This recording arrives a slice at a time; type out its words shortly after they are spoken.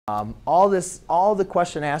All the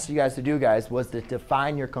question asked you guys to do, guys, was to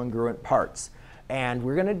define your congruent parts. And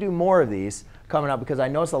we're going to do more of these coming up because I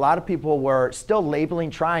noticed a lot of people were still labeling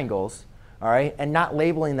triangles, all right, and not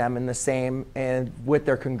labeling them in the same and with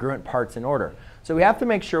their congruent parts in order. So we have to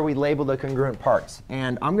make sure we label the congruent parts.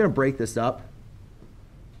 And I'm going to break this up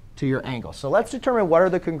to your angle. So let's determine what are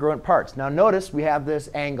the congruent parts. Now notice we have this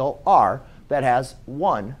angle R that has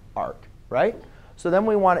one arc, right? So then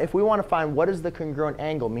if we want to find what is the congruent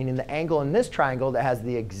angle, meaning the angle in this triangle that has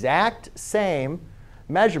the exact same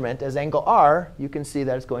measurement as angle R, you can see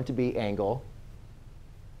that it's going to be angle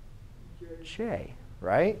J,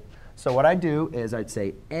 right? So what I do is I'd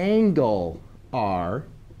say angle R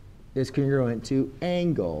is congruent to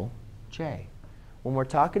angle J. When we're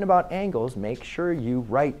talking about angles, make sure you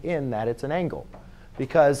write in that it's an angle.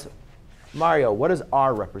 Because, Mario, what does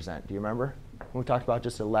R represent? Do you remember? When we talked about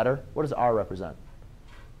just a letter, what does R represent?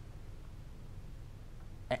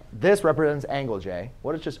 This represents angle J.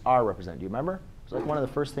 What does just R represent? Do you remember? It's like one of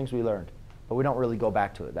the first things we learned. But we don't really go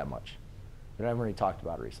back to it that much. We haven't really talked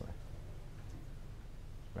about it recently.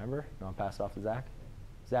 Remember? You want to pass it off to Zach?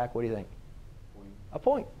 Zach, what do you think? Point. A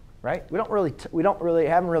point, right? We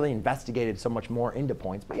haven't really investigated so much more into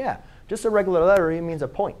points. But yeah, just a regular letter means a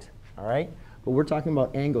point, all right? But we're talking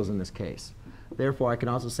about angles in this case. Therefore, I can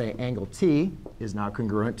also say angle T is now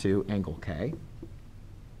congruent to angle K.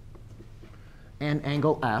 And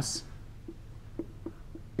angle S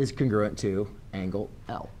is congruent to angle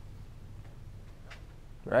L.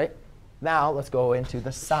 Right? Now, let's go into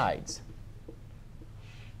the sides.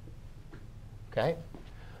 OK?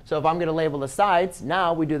 So if I'm going to label the sides,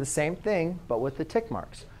 now we do the same thing, but with the tick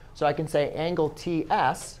marks. So I can say angle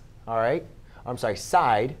TS, all right? I'm sorry,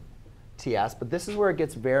 side TS. But this is where it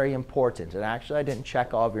gets very important. And actually, I didn't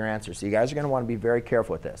check all of your answers. So you guys are going to want to be very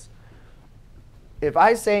careful with this. If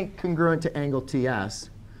I say congruent to angle TS,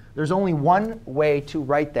 there's only one way to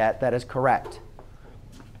write that is correct.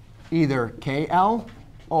 Either KL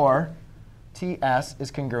or TS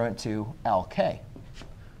is congruent to LK.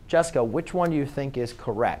 Jessica, which one do you think is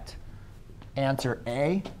correct? Answer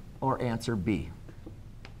A or answer B?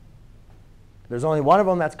 There's only one of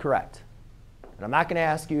them that's correct. And I'm not going to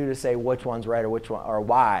ask you to say which one's right or which one or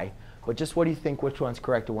why, but just what do you think which one's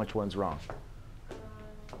correct and which one's wrong?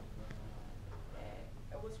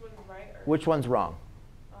 Which one's right? Which one's wrong?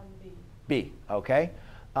 B. B, OK.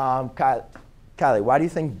 Kylie, why do you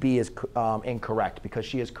think B is incorrect? Because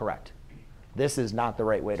she is correct. This is not the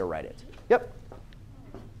right way to write it. Yep.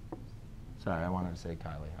 Sorry, I wanted to say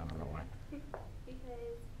Kylie. I don't know why. Because TS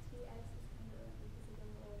is congruent because of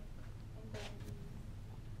the little angle.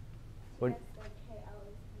 TS like KL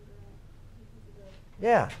is congruent because of the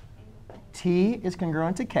Yeah. angle. T is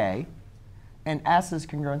congruent to K, and S is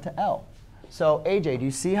congruent to L. So AJ, do you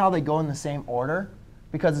see how they go in the same order?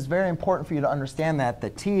 Because it's very important for you to understand that the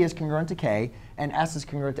T is congruent to K, and S is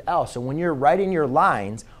congruent to L. So when you're writing your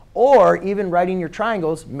lines, or even writing your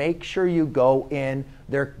triangles, make sure you go in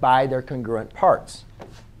by their congruent parts.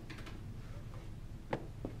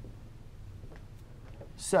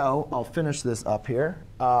 So I'll finish this up here.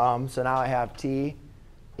 So now I have T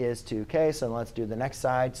is to K. So let's do the next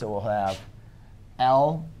side. So we'll have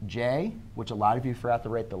LJ, which a lot of you forgot to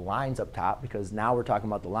write the lines up top, because now we're talking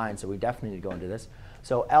about the lines. So we definitely need to go into this.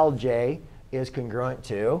 So LJ is congruent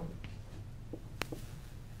to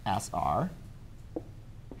SR.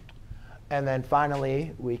 And then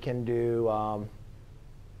finally, we can do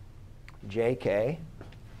JK.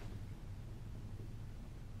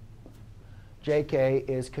 JK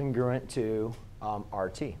is congruent to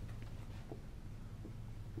RT.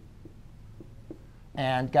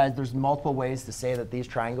 And guys, there's multiple ways to say that these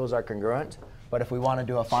triangles are congruent. But if we want to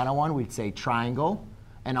do a final one, we'd say triangle.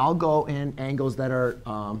 And I'll go in angles that are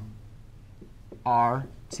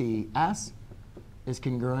RTS is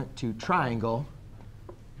congruent to triangle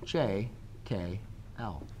JKL.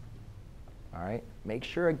 All right? Make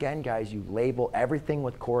sure, again, guys, you label everything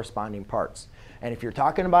with corresponding parts. And if you're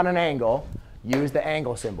talking about an angle, use the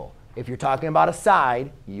angle symbol. If you're talking about a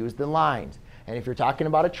side, use the lines. And if you're talking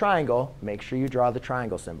about a triangle, make sure you draw the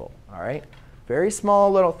triangle symbol. All right? Very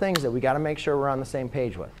small little things that we got to make sure we're on the same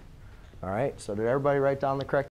page with. All right? So did everybody write down the correct